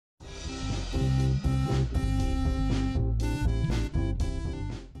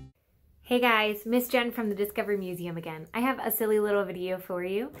Hey guys, Miss Jen from the Discovery Museum again. I have a silly little video for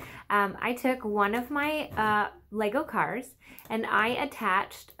you. I took one of my Lego cars and I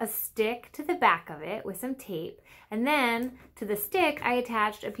attached a stick to the back of it with some tape, and then to the stick I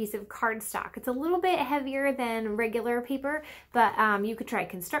attached a piece of cardstock. It's a little bit heavier than regular paper, but you could try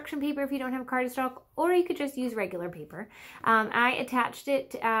construction paper if you don't have cardstock, or you could just use regular paper. I attached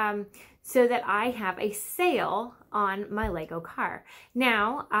it so that I have a sail on my Lego car.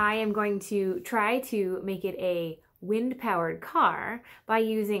 Now I am going to try to make it a wind-powered car by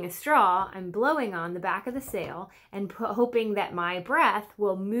using a straw and blowing on the back of the sail and hoping that my breath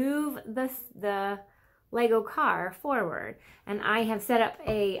will move the Lego car forward. And I have set up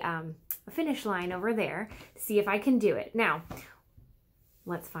a finish line over there to see if I can do it. Now,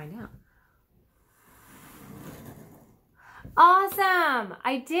 let's find out. Awesome!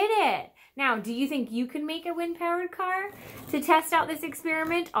 I did it! Now, do you think you can make a wind-powered car? To test out this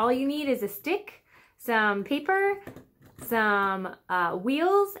experiment, all you need is a stick, some paper, some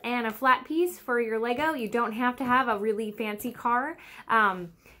wheels, and a flat piece for your Lego. You don't have to have a really fancy car. And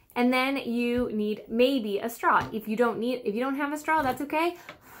then you need maybe a straw. If you don't have a straw, that's okay.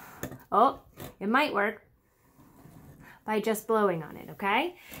 Oh, it might work by just blowing on it,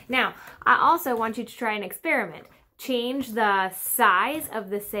 okay? Now, I also want you to try an experiment. Change the size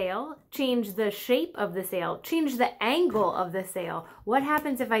of the sail, change the shape of the sail, change the angle of the sail. What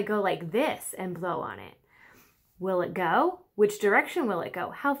happens if I go like this and blow on it? Will it go? Which direction will it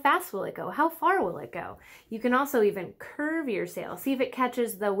go? How fast will it go? How far will it go? You can also even curve your sail. See if it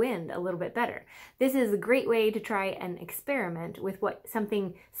catches the wind a little bit better. This is a great way to try an experiment with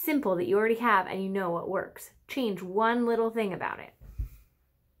something simple that you already have and you know what works. Change one little thing about it.